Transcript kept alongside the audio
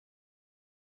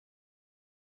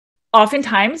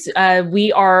Oftentimes,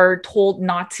 we are told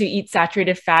not to eat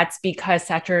saturated fats because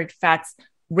saturated fats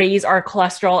raise our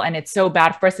cholesterol and it's so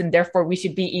bad for us. And therefore, we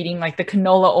should be eating like the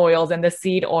canola oils and the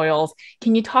seed oils.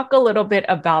 Can you talk a little bit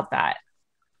about that?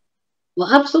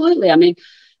 Well, absolutely. I mean,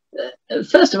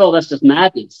 first of all, that's just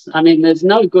madness. I mean, there's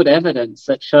no good evidence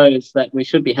that shows that we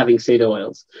should be having seed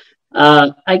oils.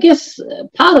 I guess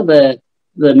part of the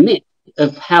myth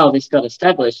of how this got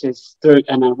established is through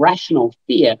an irrational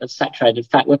fear of saturated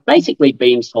fat. We've basically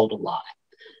been told a lie.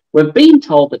 We've been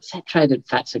told that saturated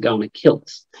fats are going to kill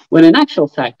us, when in actual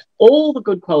fact, all the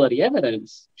good quality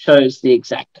evidence shows the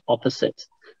exact opposite.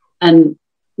 And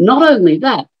not only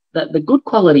that, that the good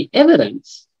quality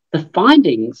evidence, the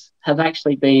findings have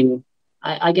actually been,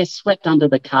 I guess, swept under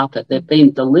the carpet. They've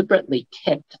been deliberately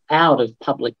kept out of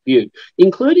public view,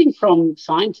 including from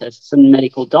scientists and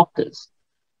medical doctors.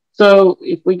 So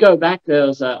if we go back,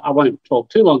 I won't talk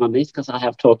too long on this because I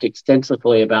have talked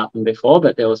extensively about them before,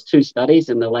 but there was two studies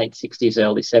in the late 60s,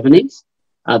 early 70s,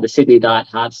 the Sydney Diet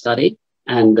Heart Study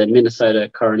and the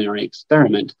Minnesota Coronary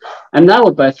Experiment. And they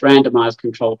were both randomized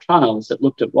controlled trials that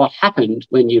looked at what happened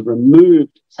when you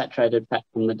removed saturated fat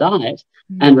from the diet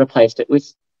and replaced it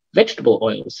with vegetable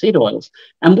oils, seed oils.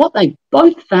 And what they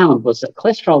both found was that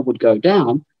cholesterol would go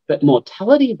down, but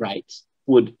mortality rates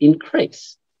would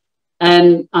increase.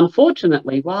 And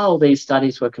unfortunately, while these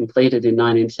studies were completed in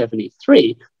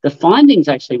 1973, the findings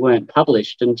actually weren't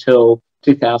published until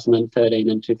 2013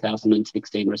 and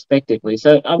 2016, respectively.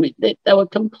 So, I mean, they were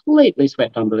completely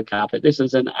swept under the carpet. This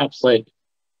is an absolute,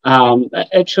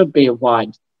 it should be a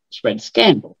widespread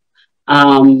scandal.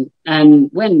 And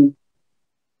when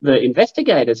the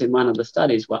investigators in one of the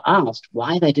studies were asked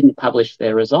why they didn't publish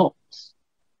their results,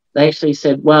 they actually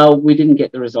said, well, we didn't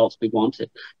get the results we wanted.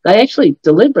 They actually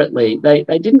deliberately, they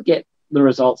didn't get the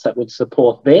results that would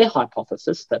support their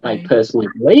hypothesis that they personally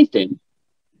believed in.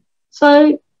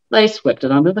 So they swept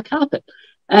it under the carpet.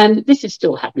 And this is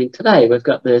still happening today. We've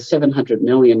got the $700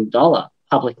 million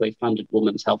publicly funded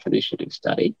Women's Health Initiative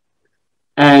study.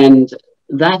 And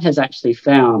that has actually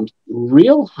found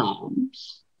real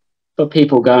harms for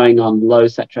people going on low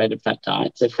saturated fat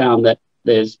diets. They found that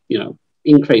there's,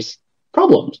 increased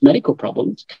problems, medical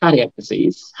problems, cardiac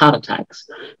disease, heart attacks,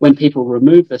 when people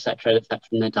remove the saturated fat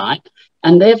from their diet.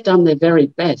 And they've done their very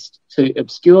best to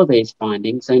obscure these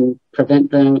findings and prevent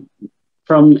them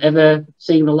from ever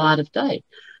seeing the light of day.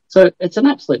 So it's an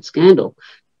absolute scandal.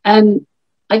 And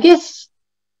I guess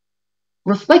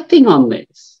reflecting on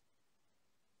this,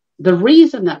 the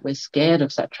reason that we're scared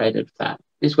of saturated fat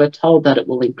is we're told that it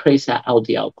will increase our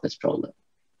LDL cholesterol level.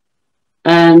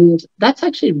 And that's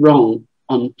actually wrong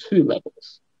on two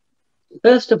levels.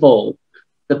 First of all,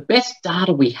 the best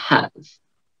data we have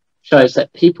shows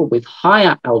that people with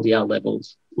higher LDL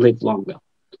levels live longer.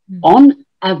 On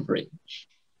average,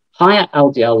 higher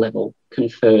LDL level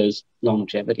confers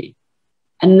longevity.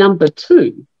 And number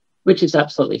two, which is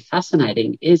absolutely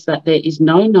fascinating, is that there is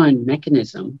no known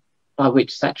mechanism by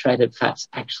which saturated fats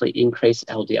actually increase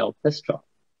LDL cholesterol.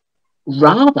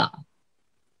 Rather,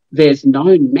 there's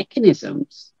known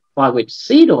mechanisms by which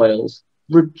seed oils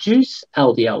reduce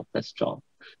LDL cholesterol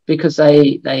because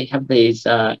they have these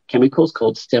chemicals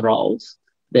called sterols.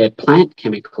 They're plant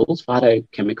chemicals,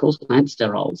 phytochemicals, plant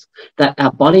sterols, that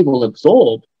our body will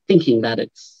absorb thinking that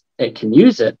it can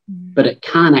use it, but it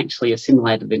can't actually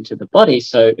assimilate it into the body,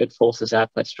 so it forces our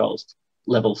cholesterol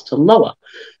levels to lower.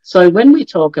 So when we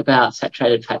talk about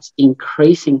saturated fats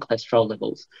increasing cholesterol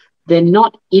levels, they're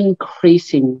not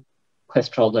increasing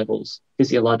cholesterol levels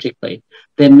physiologically.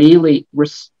 They're merely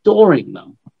restoring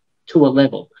them to a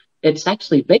level. It's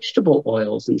actually vegetable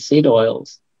oils and seed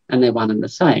oils, and they're one and the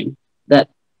same, that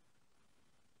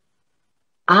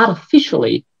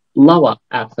artificially lower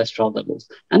our cholesterol levels.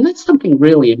 And that's something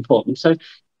really important. So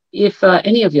if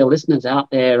any of your listeners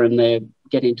out there and they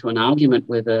get into an argument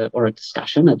with or a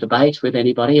discussion, a debate with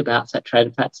anybody about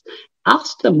saturated fats,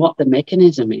 ask them what the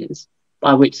mechanism is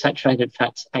by which saturated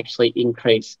fats actually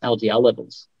increase LDL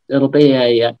levels. It'll be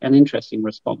an interesting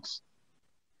response.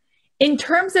 In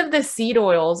terms of the seed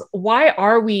oils, why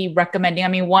are we recommending? I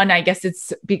mean, one, I guess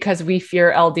it's because we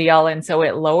fear LDL and so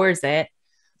it lowers it.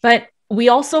 But we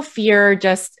also fear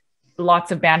just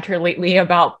lots of banter lately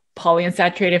about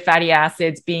polyunsaturated fatty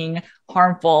acids being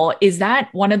harmful. Is that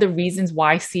one of the reasons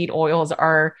why seed oils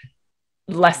are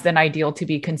less than ideal to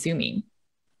be consuming?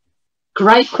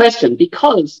 Great question,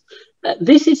 because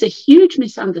this is a huge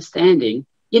misunderstanding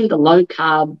in the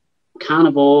low-carb,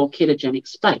 carnivore, ketogenic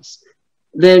space.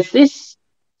 There's this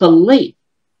belief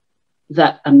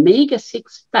that omega-6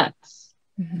 fats,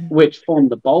 which form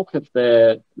the bulk of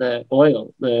the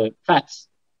oil, the fats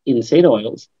in seed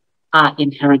oils, are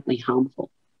inherently harmful.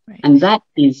 And that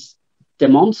is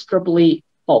demonstrably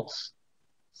false.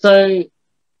 So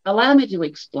allow me to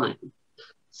explain.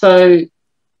 So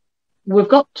we've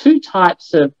got two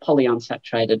types of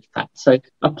polyunsaturated fat. So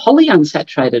a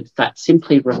polyunsaturated fat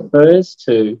simply refers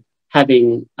to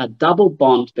having a double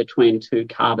bond between two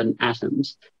carbon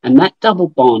atoms, and that double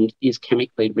bond is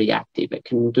chemically reactive. It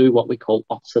can do what we call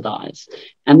oxidize.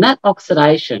 And that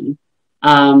oxidation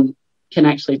can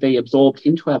actually be absorbed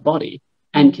into our body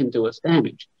and can do us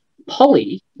damage.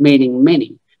 Poly meaning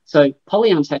many. So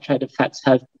polyunsaturated fats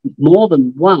have more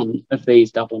than one of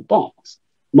these double bonds.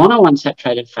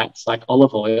 Monounsaturated fats like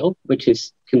olive oil, which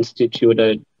is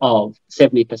constituted of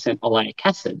 70% oleic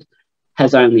acid,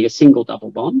 has only a single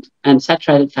double bond, and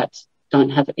saturated fats don't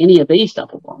have any of these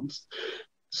double bonds.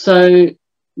 So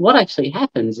what actually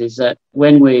happens is that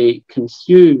when we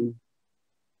consume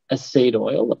a seed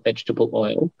oil, a vegetable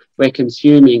oil, we're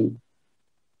consuming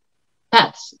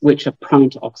fats which are prone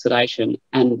to oxidation,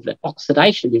 and the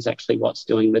oxidation is actually what's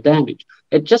doing the damage.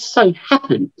 It just so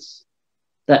happens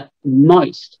that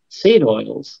most seed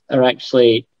oils are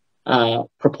actually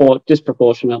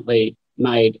disproportionately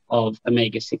made of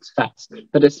omega-6 fats.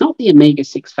 But it's not the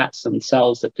omega-6 fats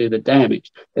themselves that do the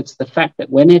damage. It's the fact that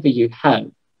whenever you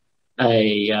have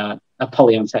a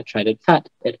polyunsaturated fat,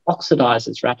 it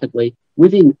oxidizes rapidly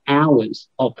within hours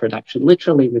of production,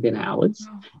 literally within hours.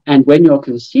 Oh. And when you're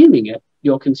consuming it,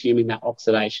 you're consuming that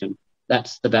oxidation.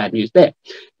 That's the bad news there.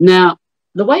 Now,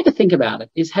 the way to think about it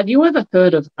is, have you ever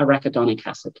heard of arachidonic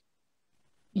acid?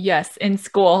 Yes, in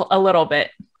school, a little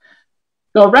bit.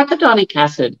 So arachidonic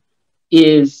acid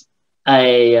is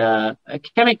a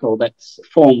chemical that's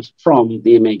formed from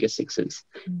the omega-6s.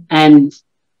 And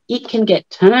it can get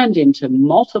turned into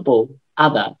multiple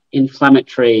other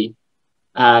inflammatory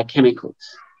chemicals.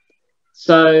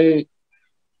 So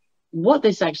what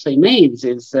this actually means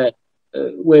is that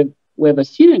we've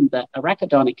assumed that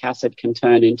arachidonic acid can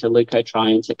turn into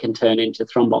leukotrienes, it can turn into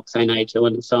thromboxane A2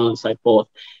 and so on and so forth,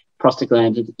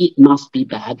 prostaglandins. It must be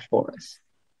bad for us.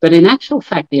 But in actual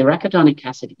fact, the arachidonic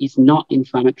acid is not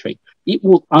inflammatory. It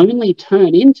will only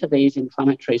turn into these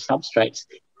inflammatory substrates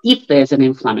if there's an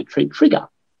inflammatory trigger.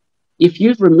 If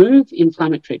you remove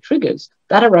inflammatory triggers,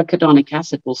 that arachidonic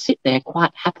acid will sit there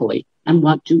quite happily and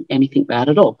won't do anything bad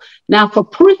at all. Now, for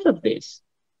proof of this,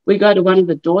 we go to one of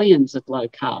the doyens of low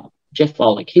carb, Jeff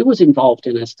Volek. He was involved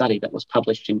in a study that was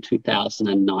published in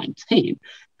 2019,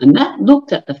 and that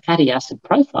looked at the fatty acid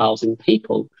profiles in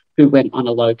people who went on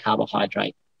a low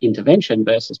carbohydrate intervention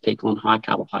versus people on high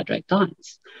carbohydrate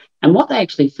diets. And what they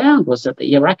actually found was that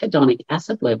the arachidonic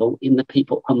acid level in the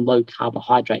people on low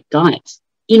carbohydrate diets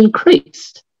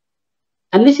increased.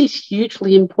 And this is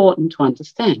hugely important to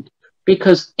understand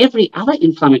because every other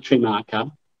inflammatory marker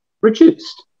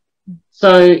reduced.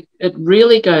 So it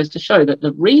really goes to show that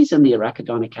the reason the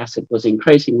arachidonic acid was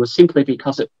increasing was simply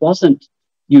because it wasn't,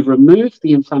 you removed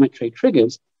the inflammatory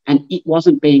triggers and it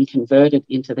wasn't being converted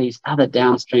into these other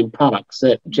downstream products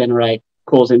that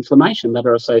cause inflammation, that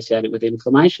are associated with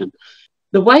inflammation.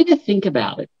 The way to think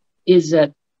about it is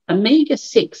that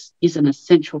omega-6 is an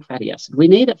essential fatty acid. We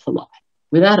need it for life.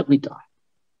 Without it, we die.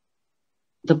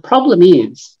 The problem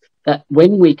is that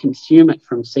when we consume it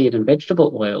from seed and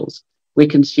vegetable oils, we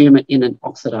consume it in an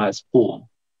oxidized form.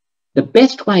 The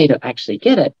best way to actually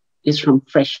get it is from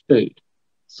fresh food.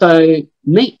 So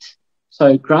meat.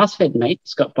 So grass-fed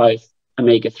meat's got both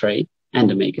omega-3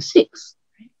 and omega-6.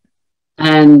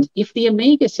 And if the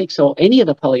omega-6 or any of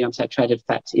the polyunsaturated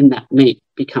fats in that meat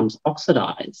becomes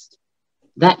oxidized,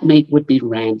 that meat would be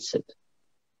rancid.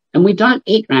 And we don't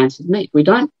eat rancid meat. We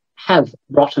don't have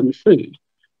rotten food.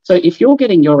 So if you're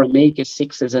getting your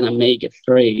omega-6s and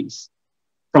omega-3s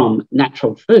from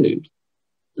natural food,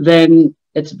 then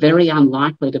it's very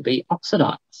unlikely to be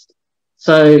oxidized.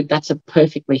 So that's a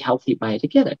perfectly healthy way to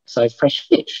get it. So fresh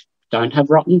fish, don't have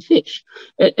rotten fish.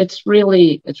 It's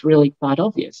really quite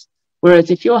obvious. Whereas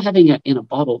if you're having it in a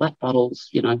bottle, that bottle's,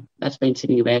 that's been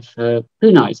sitting there for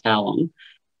who knows how long.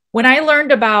 When I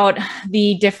learned about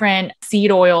the different seed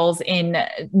oils in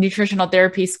nutritional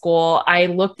therapy school, I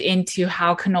looked into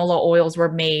how canola oils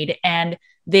were made, and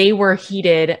they were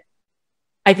heated,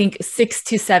 I think 6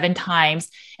 to 7 times.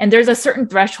 And there's a certain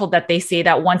threshold that they say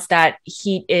that once that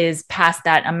heat is past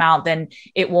that amount, then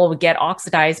it will get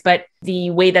oxidized. But the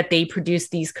way that they produce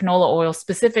these canola oils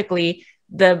specifically,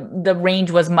 the range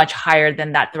was much higher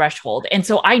than that threshold. And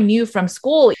so I knew from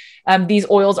school, these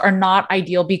oils are not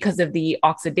ideal because of the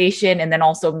oxidation and then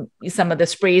also some of the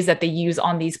sprays that they use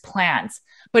on these plants.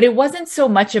 but it wasn't so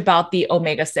much about the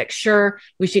omega-6. Sure,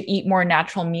 we should eat more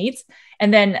natural meats.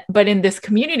 And then, but in this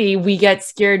community, we get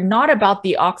scared not about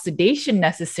the oxidation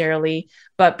necessarily,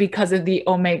 but because of the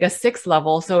omega-6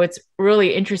 level. So it's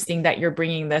really interesting that you're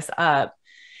bringing this up.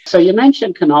 So you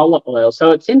mentioned canola oil.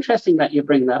 So it's interesting that you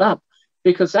bring that up,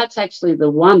 because that's actually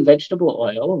the one vegetable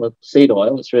oil, the seed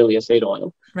oil, it's really a seed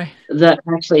oil, right, that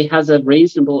actually has a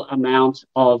reasonable amount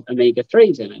of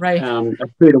omega-3s in it, right, a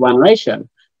 2-to-1 ratio.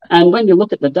 And when you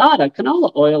look at the data,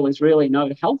 canola oil is really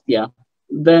no healthier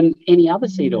than any other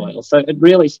seed oil. So it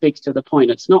really speaks to the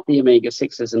point. It's not the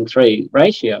omega-6s and 3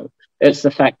 ratio. It's the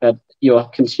fact that you're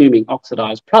consuming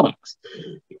oxidized products.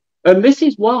 And this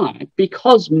is why,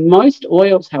 because most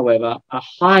oils, however, are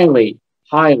highly,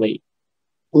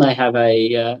 they have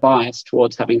a bias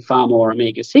towards having far more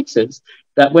omega-6s,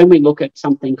 that when we look at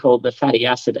something called the fatty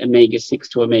acid omega-6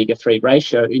 to omega-3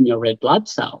 ratio in your red blood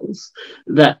cells,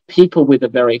 that people with a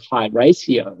very high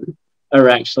ratio are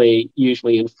actually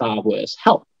usually in far worse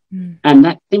health. And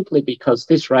that's simply because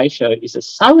this ratio is a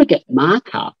surrogate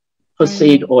marker for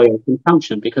seed oil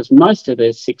consumption, because most of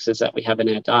the sixes that we have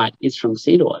in our diet is from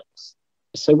seed oils.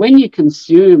 So when you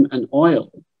consume an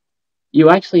oil, you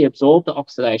actually absorb the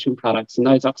oxidation products, and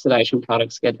those oxidation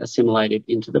products get assimilated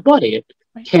into the body. It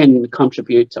can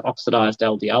contribute to oxidized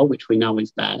LDL, which we know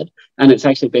is bad, and it's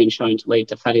actually been shown to lead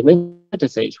to fatty liver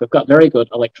disease. We've got very good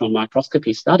electron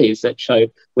microscopy studies that show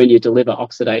when you deliver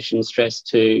oxidation stress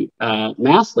to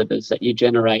mouse livers that you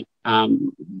generate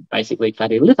basically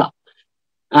fatty liver.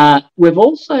 We've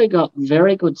also got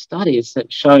very good studies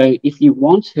that show if you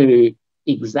want to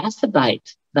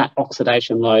exacerbate that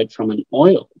oxidation load from an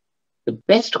oil, the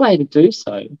best way to do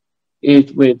so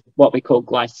is with what we call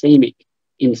glycemic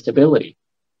instability.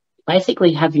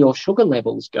 Basically have your sugar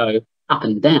levels go up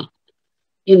and down.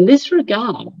 In this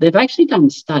regard, they've actually done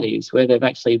studies where they've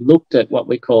actually looked at what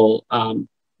we call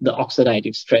the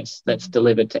oxidative stress that's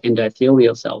delivered to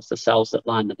endothelial cells, the cells that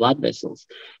line the blood vessels.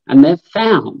 And they've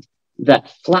found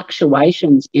that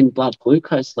fluctuations in blood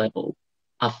glucose level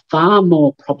are far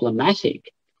more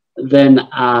problematic than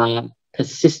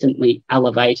persistently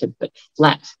elevated but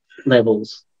flat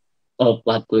levels of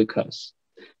blood glucose.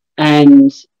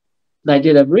 And they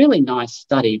did a really nice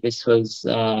study. This was,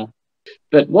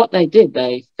 but what they did,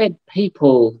 they fed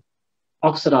people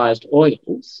oxidized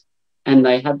oils and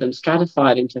they had them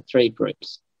stratified into 3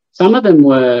 groups. Some of them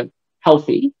were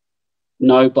healthy,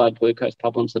 no blood glucose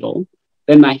problems at all.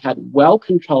 Then they had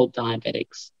well-controlled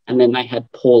diabetics, and then they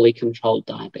had poorly controlled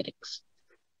diabetics.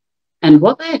 And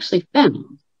what they actually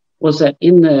found was that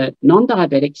in the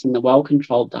non-diabetics and the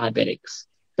well-controlled diabetics,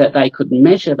 that they could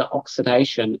measure the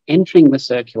oxidation entering the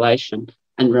circulation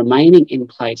and remaining in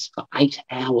place for 8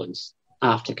 hours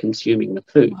after consuming the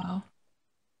food. Wow.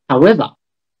 However,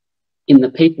 in the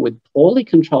people with poorly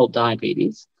controlled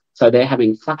diabetes, so they're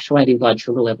having fluctuating blood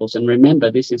sugar levels, and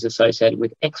remember, this is associated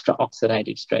with extra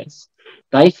oxidative stress,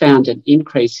 they found an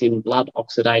increase in blood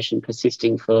oxidation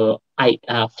persisting for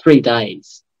 3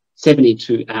 days,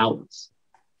 72 hours.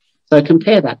 So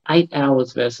compare that, 8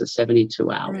 hours versus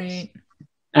 72 hours. Right.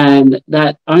 And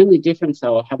that only difference, they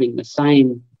were having the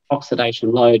same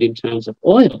oxidation load in terms of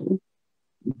oil,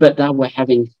 but they were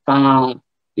having far,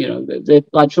 their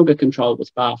blood sugar control was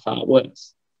far, far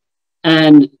worse.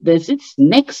 And there's this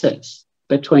nexus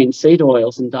between seed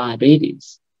oils and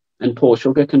diabetes and poor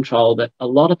sugar control that a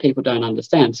lot of people don't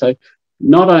understand. So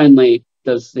not only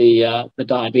does the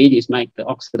diabetes make the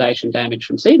oxidation damage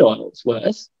from seed oils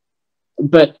worse,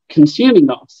 but consuming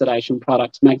the oxidation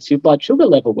products makes your blood sugar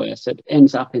level worse. It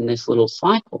ends up in this little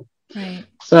cycle. Right.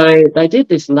 So they did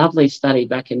this lovely study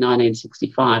back in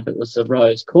 1965. It was the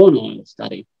Rose corn oil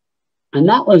study. And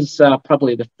that was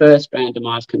probably the first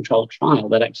randomized controlled trial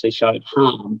that actually showed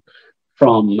harm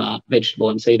from vegetable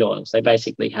and seed oils. They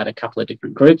basically had a couple of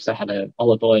different groups. They had an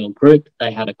olive oil group,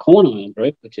 they had a corn oil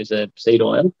group, which is a seed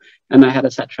oil, and they had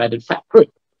a saturated fat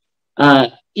group.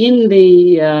 In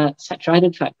the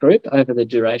saturated fat group, over the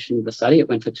duration of the study, it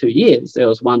went for 2 years, there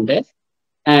was 1 death.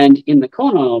 And in the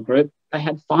corn oil group, they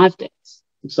had 5 deaths.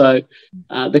 So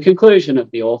the conclusion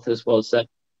of the authors was that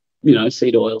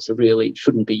seed oils really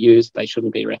shouldn't be used, they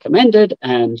shouldn't be recommended,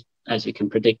 and as you can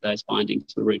predict, those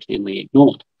findings were routinely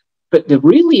ignored. But the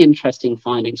really interesting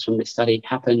findings from this study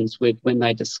happens with when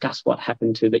they discuss what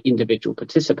happened to the individual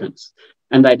participants.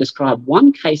 And they describe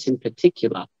one case in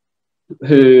particular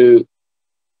who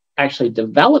actually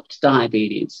developed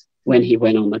diabetes when he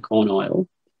went on the corn oil,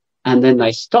 and then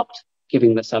they stopped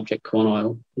giving the subject corn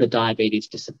oil, the diabetes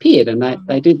disappeared. And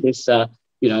they did this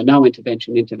no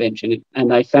intervention,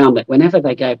 and they found that whenever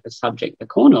they gave the subject the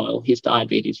corn oil, his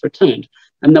diabetes returned.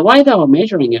 And the way they were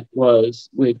measuring it was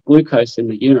with glucose in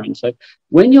the urine. So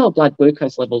when your blood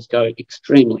glucose levels go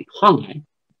extremely high,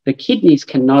 the kidneys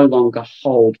can no longer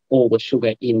hold all the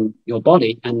sugar in your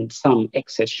body, and some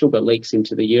excess sugar leaks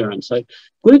into the urine. So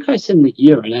glucose in the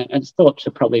urine, it's thought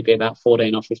to probably be about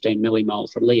 14 or 15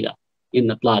 millimoles a litre in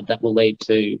the blood. That will lead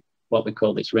to what we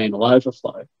call this renal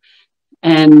overflow.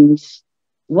 And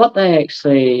what they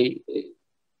actually,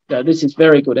 this is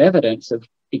very good evidence of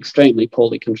extremely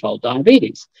poorly controlled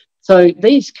diabetes. So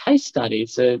these case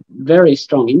studies are very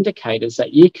strong indicators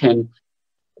that you can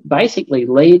basically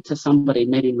lead to somebody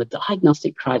meeting the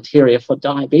diagnostic criteria for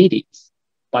diabetes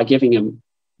by giving them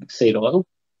seed oil,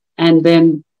 and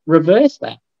then reverse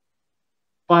that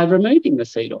by removing the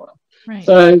seed oil. Right.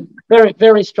 So very,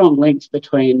 very strong links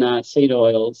between seed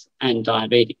oils and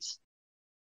diabetes.